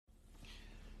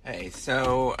Hey,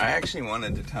 so I actually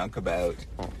wanted to talk about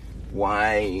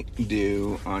why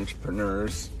do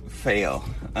entrepreneurs fail?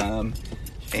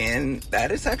 And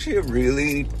that is actually a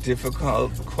really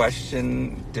difficult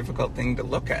question, difficult thing to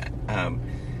look at.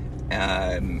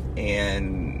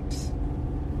 And,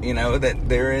 you know, that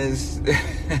there is,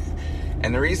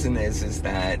 and the reason is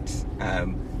that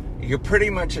you pretty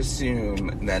much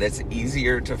assume that it's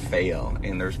easier to fail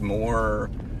and there's more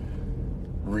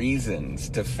reasons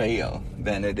to fail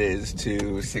than it is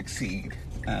to succeed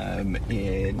in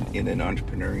an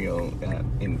entrepreneurial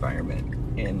environment.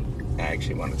 And I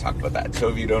actually want to talk about that. So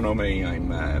if you don't know me, I'm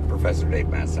Professor Dave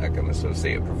Massac. I'm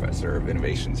Associate Professor of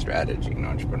Innovation Strategy and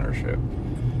Entrepreneurship.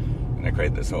 And I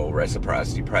created this whole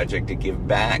reciprocity project to give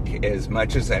back as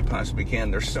much as I possibly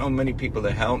can. There's so many people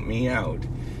that help me out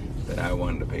that I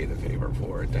wanted to pay the favor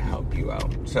for it to help you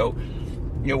out. So,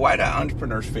 you know, why do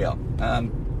entrepreneurs fail?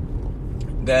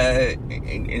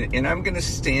 And I'm going to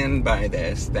stand by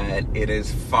this, that it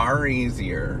is far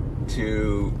easier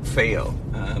to fail.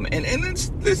 And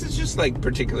this is just like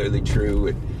particularly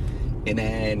true in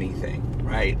anything,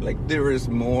 right? Like there is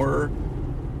more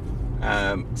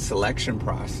selection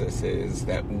processes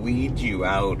that weed you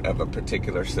out of a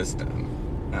particular system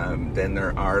than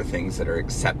there are things that are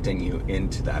accepting you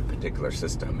into that particular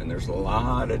system. And there's a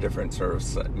lot of different sort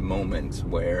of moments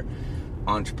where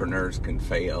entrepreneurs can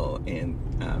fail and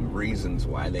reasons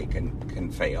why they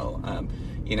can fail.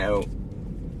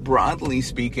 Broadly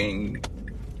speaking,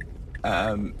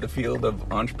 the field of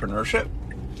entrepreneurship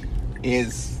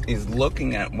is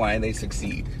looking at why they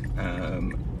succeed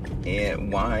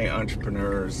and why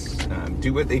entrepreneurs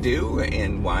do what they do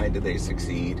and why do they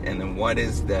succeed, and then what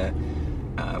is the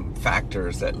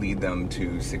factors that lead them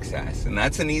to success. And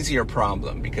that's an easier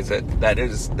problem because that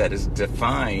is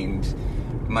defined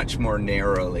much more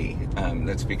narrowly.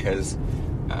 That's because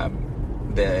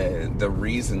the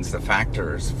reasons, the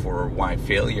factors for why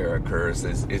failure occurs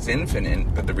is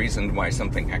infinite, but the reason why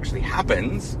something actually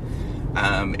happens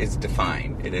is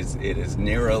defined. It is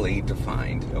narrowly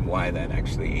defined of why that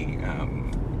actually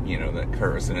that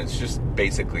occurs. And it's just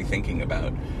basically thinking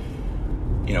about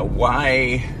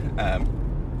why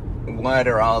what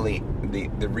are all the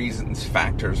reasons,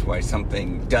 factors why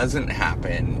something doesn't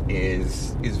happen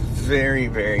is very,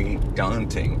 very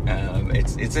daunting.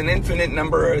 It's an infinite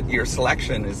number. Your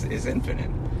selection is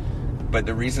infinite, but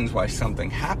the reasons why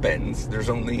something happens, there's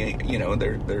only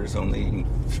there's only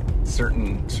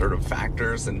certain sort of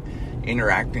factors and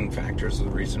interacting factors of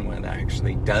the reason why that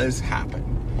actually does happen,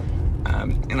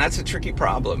 and that's a tricky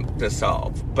problem to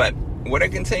solve. But what I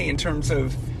can say in terms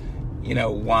of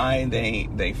why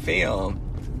they fail,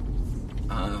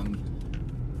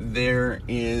 there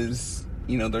is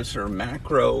there's sort of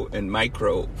macro and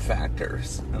micro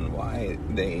factors on why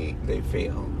they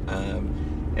fail,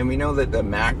 and we know that the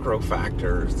macro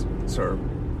factors, sort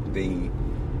of the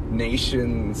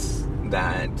nations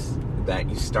that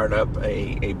you start up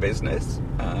a business,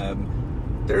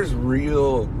 there's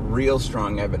real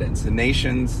strong evidence. The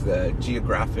nations, the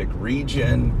geographic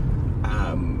region,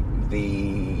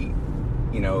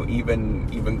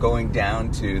 even going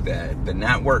down to the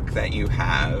network that you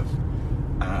have,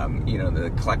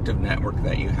 the collective network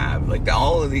that you have, like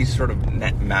all of these sort of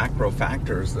macro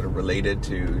factors that are related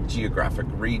to geographic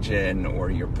region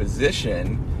or your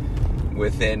position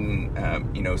within,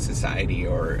 society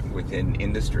or within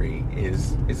industry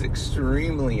is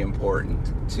extremely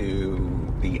important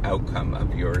to the outcome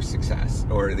of your success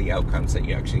or the outcomes that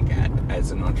you actually get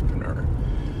as an entrepreneur.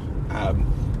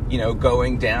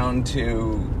 Going down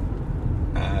to,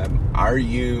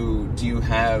 do you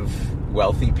have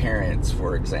wealthy parents,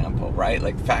 for example, right?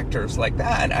 Like factors like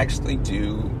that actually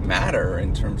do matter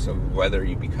in terms of whether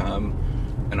you become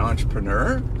an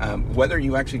entrepreneur, whether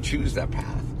you actually choose that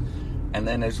path. And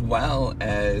then as well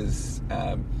as,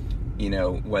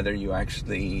 whether you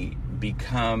actually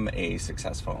become a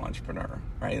successful entrepreneur,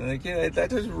 right? Like,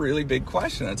 that is a really big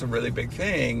question. That's a really big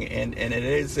thing. And it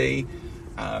is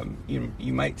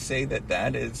you might say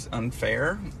that is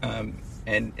unfair,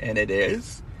 and it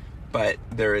is, but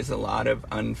there is a lot of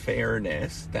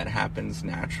unfairness that happens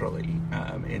naturally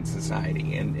in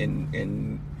society, and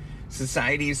in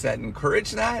societies that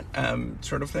encourage that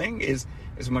sort of thing is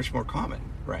much more common,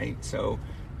 right? So,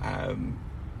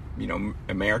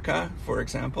 America, for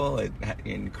example, it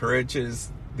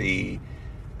encourages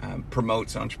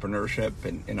promotes entrepreneurship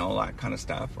and all that kind of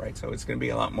stuff, right? So it's going to be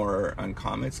a lot more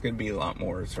uncommon. It's going to be a lot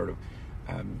more sort of,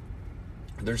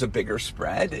 there's a bigger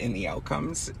spread in the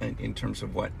outcomes in terms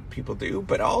of what people do,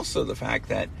 but also the fact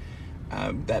that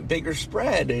that bigger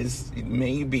spread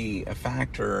may be a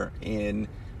factor in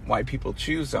why people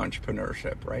choose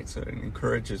entrepreneurship, right? So it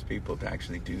encourages people to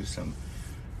actually do some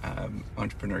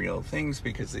entrepreneurial things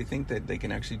because they think that they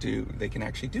can actually do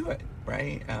it,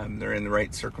 right? They're in the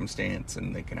right circumstance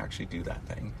and they can actually do that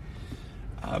thing.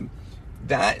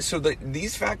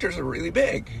 These factors are really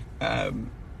big.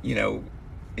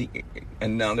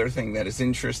 Another thing that is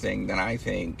interesting that I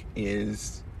think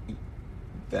is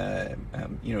the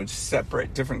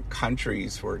separate different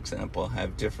countries, for example,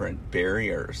 have different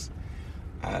barriers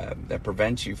that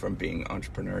prevent you from being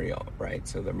entrepreneurial, right?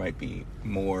 So there might be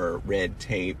more red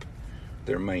tape,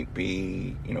 there might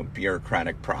be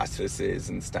bureaucratic processes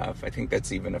and stuff. I think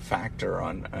that's even a factor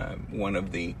on one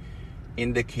of the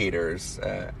indicators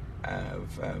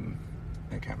of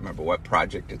I can't remember what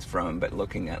project it's from, but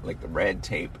looking at like the red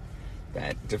tape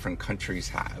that different countries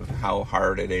have, how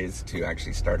hard it is to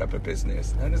actually start up a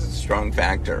business. That is a strong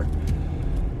factor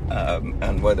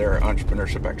on whether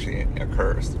entrepreneurship actually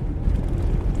occurs.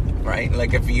 Right?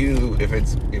 Like if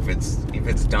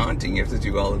it's daunting, you have to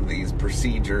do all of these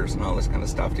procedures and all this kind of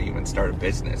stuff to even start a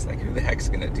business. Like who the heck's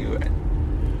going to do it?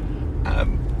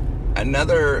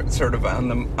 Another sort of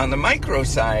on the micro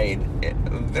side,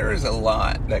 there is a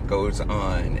lot that goes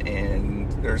on,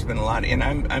 and there's been a lot. And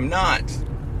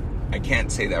I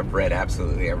can't say that I've read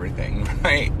absolutely everything,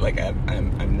 right? Like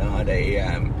I'm not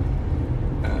a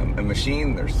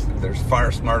machine. There's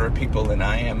far smarter people than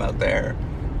I am out there.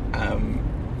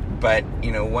 But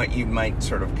what you might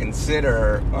sort of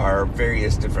consider are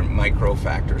various different micro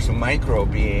factors. So micro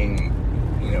being,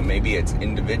 maybe it's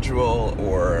individual,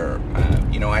 or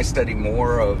I study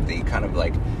more of the kind of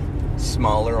like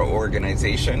smaller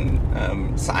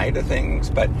organization side of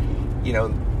things. But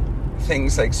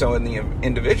things like, so in the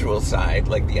individual side,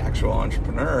 like the actual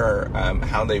entrepreneur,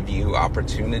 how they view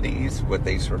opportunities, what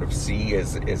they sort of see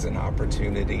as an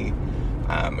opportunity.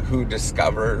 Who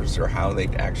discovers, or how they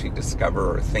actually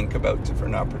discover or think about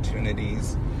different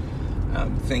opportunities.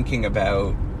 Thinking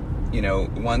about,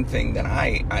 one thing that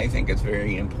I think is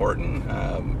very important,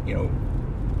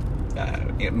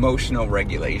 emotional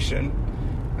regulation,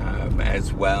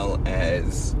 as well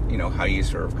as, how you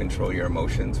sort of control your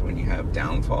emotions when you have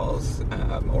downfalls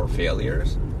or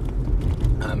failures,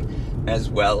 as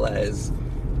well as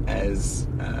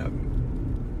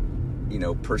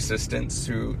persistence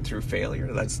through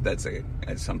failure. That's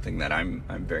something that I'm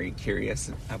very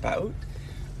curious about.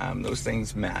 Those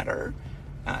things matter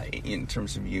in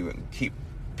terms of you keep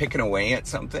picking away at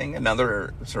something.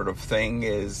 Another sort of thing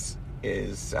is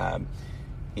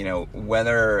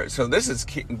whether, so this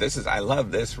is I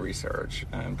love this research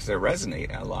because I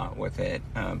resonate a lot with it,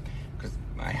 because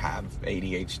I have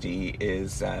ADHD,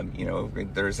 is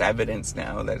there's evidence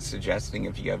now that's suggesting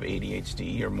if you have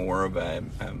ADHD, you're more of a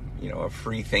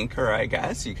free thinker, I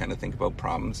guess. You kind of think about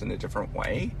problems in a different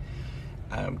way,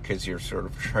 because you're sort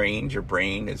of trained, your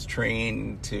brain is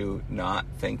trained to not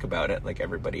think about it like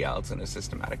everybody else in a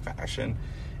systematic fashion,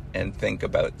 and think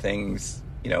about things,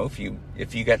 if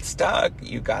you get stuck,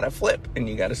 you gotta flip and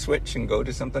you gotta switch and go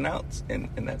to something else, and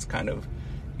that's kind of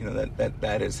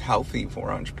that is healthy for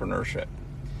entrepreneurship.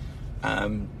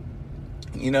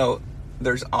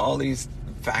 There's all these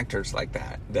factors like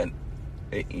that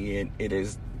it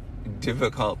is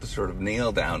difficult to sort of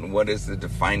nail down what is the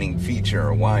defining feature,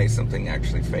 or why something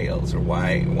actually fails, or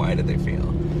why did they fail.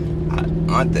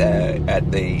 At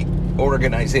the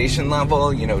organization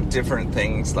level, different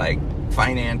things like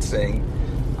financing,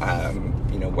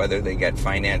 whether they get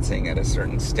financing at a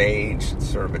certain stage, it's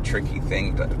sort of a tricky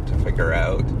thing to figure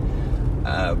out.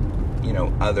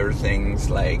 Other things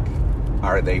like,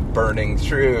 are they burning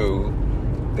through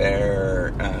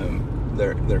their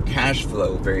cash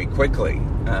flow very quickly?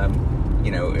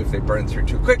 If they burn through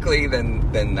too quickly,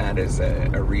 then that is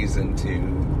a reason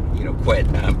to quit.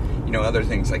 Other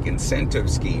things like incentive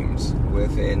schemes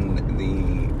within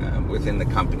the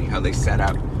company, how they set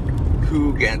up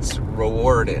who gets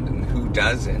rewarded and who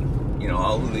doesn't.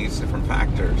 All of these different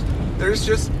factors. There's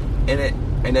just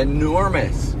an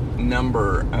enormous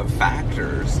number of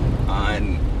factors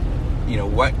on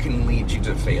what can lead you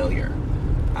to failure,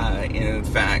 and in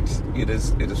fact it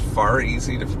is far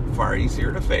easier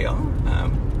to fail.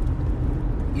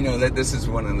 That this is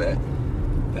one of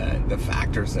the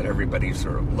factors that everybody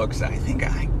sort of looks at.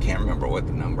 I can't remember what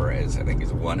the number is. I think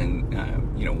it's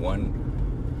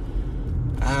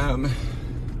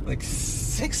like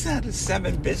 6 out of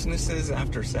 7 businesses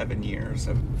after 7 years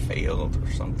have failed,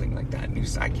 or something like that.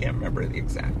 I can't remember the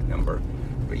exact number,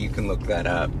 but you can look that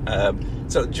up.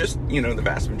 So just, the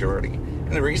vast majority.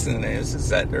 And the reason is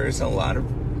that there is a lot of,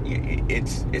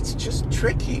 it's just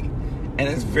tricky, and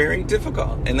it's very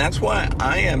difficult. And that's why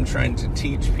I am trying to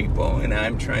teach people, and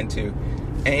I'm trying to,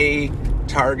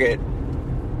 target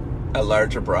a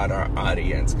larger, broader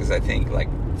audience, because I think like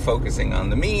focusing on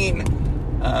the mean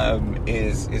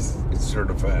is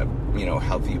sort of a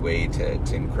healthy way to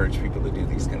encourage people to do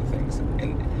these kind of things,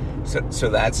 and so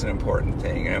that's an important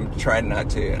thing. And I'm trying not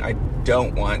to. I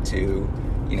don't want to,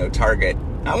 target.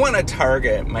 I want to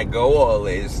target. My goal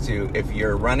is to, if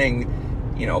you're running,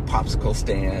 a popsicle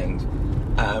stand,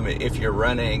 if you're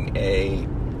running a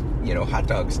hot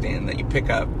dog stand, that you pick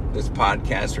up this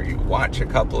podcast or you watch a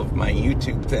couple of my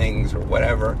YouTube things or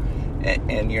whatever,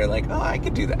 and you're like, oh, I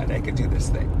could do that. I could do this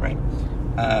thing, right?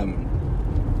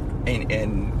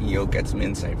 And you'll get some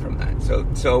insight from that. So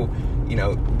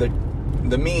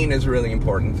the mean is really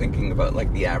important, thinking about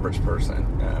like the average person,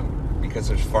 because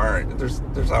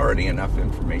there's already enough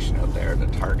information out there to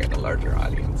target a larger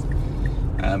audience,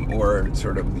 or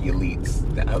sort of the elites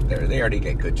out there. They already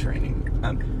get good training,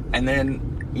 and then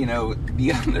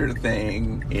the other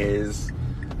thing is,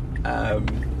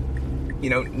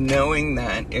 knowing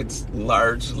that it's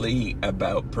largely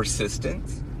about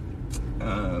persistence,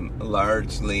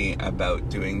 largely about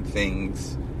doing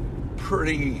things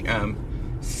pretty,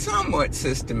 somewhat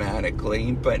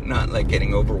systematically, but not like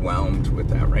getting overwhelmed with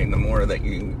that, right? And the more that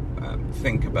you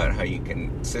think about how you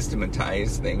can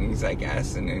systematize things, I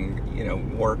guess, and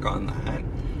then, work on that.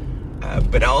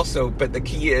 But the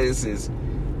key is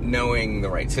knowing the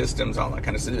right systems, all that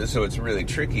kind of stuff. So it's really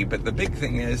tricky. But the big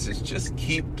thing is just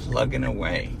keep plugging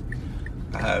away.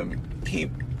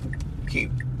 Keep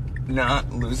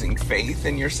not losing faith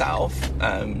in yourself.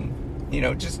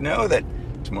 Just know that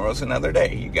tomorrow's another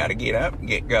day. You got to get up,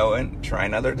 get going, try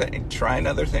another day, try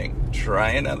another thing.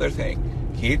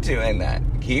 Keep doing that.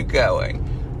 Keep going.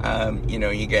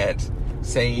 You get,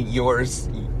 say,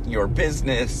 your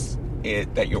business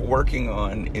that you're working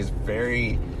on is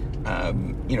very,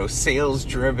 sales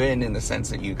driven, in the sense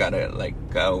that you got to like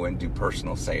go and do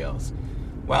personal sales.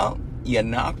 Well, you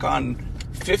knock on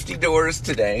 50 doors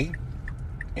today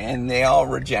and they all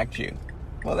reject you.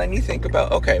 Well, then you think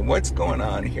about, okay, what's going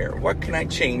on here? What can I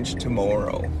change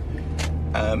tomorrow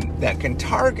that can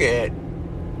target,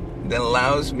 that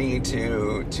allows me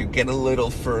to get a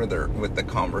little further with the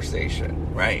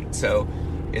conversation, right? So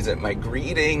is it my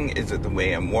greeting? Is it the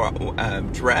way I'm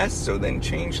dressed? So then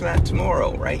change that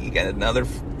tomorrow, right? You get another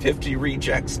 50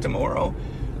 rejects tomorrow.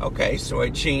 Okay, so I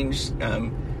changed,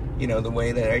 the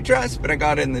way that I dress, but I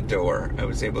got in the door. I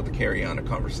was able to carry on a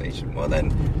conversation. Well,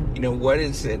 then, what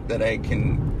is it that I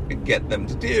can get them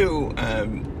to do?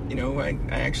 I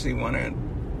actually want to,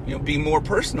 be more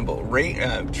personable, right?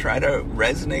 Try to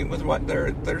resonate with what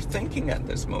they're thinking at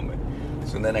this moment.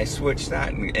 So then I switch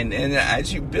that, and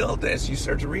as you build this, you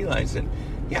start to realize that,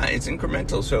 yeah, it's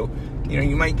incremental. So,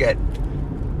 you might get,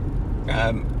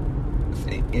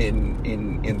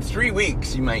 in 3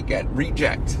 weeks, you might get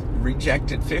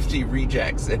rejected 50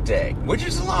 rejects a day, which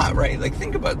is a lot, right? Like,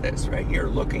 think about this, right? You're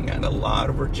looking at a lot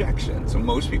of rejection. So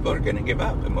most people are going to give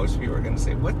up, and most people are going to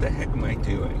say, what the heck am I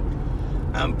doing?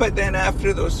 But then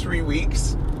after those 3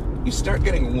 weeks, you start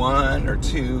getting one or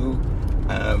two,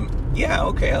 yeah,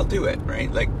 okay, I'll do it, right?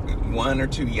 Like 1 or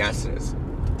 2 yeses.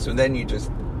 So then you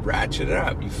just ratchet it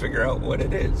up. You figure out what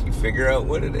it is. You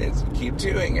keep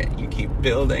doing it. You keep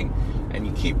building, and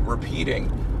you keep repeating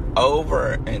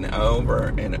over and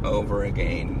over and over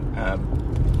again.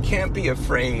 Can't be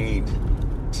afraid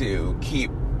to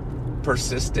keep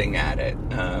persisting at it,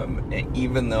 and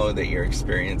even though that you're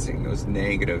experiencing those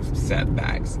negative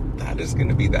setbacks. That is going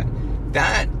to be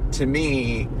that to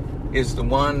me is the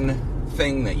one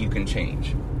thing that you can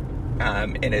change,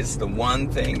 and it's the one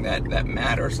thing that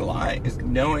matters a lot, is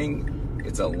knowing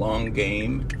it's a long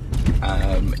game.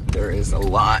 There is a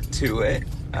lot to it,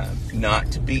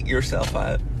 not to beat yourself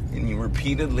up, and you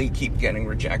repeatedly keep getting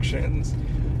rejections.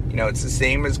 It's the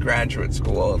same as graduate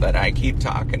school that I keep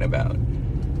talking about.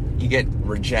 You get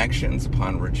rejections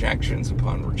upon rejections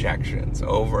upon rejections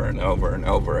over and over and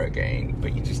over again,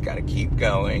 but you just got to keep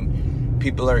going.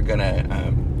 People are going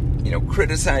to,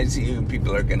 criticize you.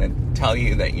 People are going to tell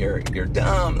you that you're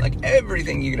dumb, like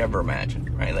everything you could ever imagine,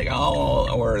 right? Like,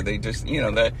 or they just,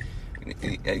 the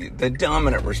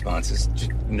dominant response is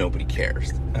just nobody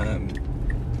cares.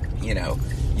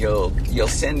 You'll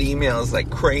send emails like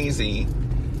crazy,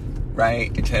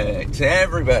 right, to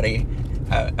everybody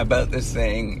about this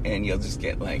thing, and you'll just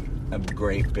get like a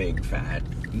great big fat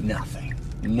nothing.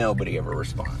 Nobody ever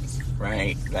responds,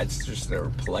 right? That's just their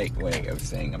polite way of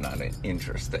saying I'm not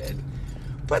interested.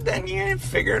 But then you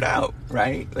figure it out,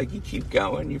 right? Like, you keep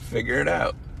going, you figure it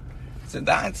out. So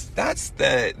that's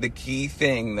the key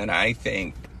thing that I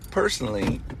think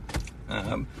personally,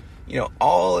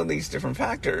 all of these different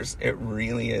factors, it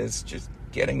really is just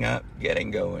getting up,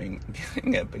 getting going,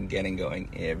 getting up and getting going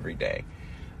every day.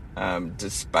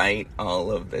 Despite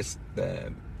all of this,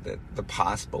 the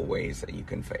possible ways that you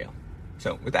can fail.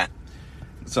 So with that,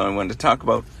 that's all I wanted to talk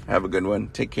about. Have a good one.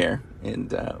 Take care.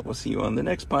 And we'll see you on the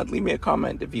next pod. Leave me a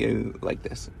comment if you like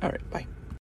this. All right. Bye.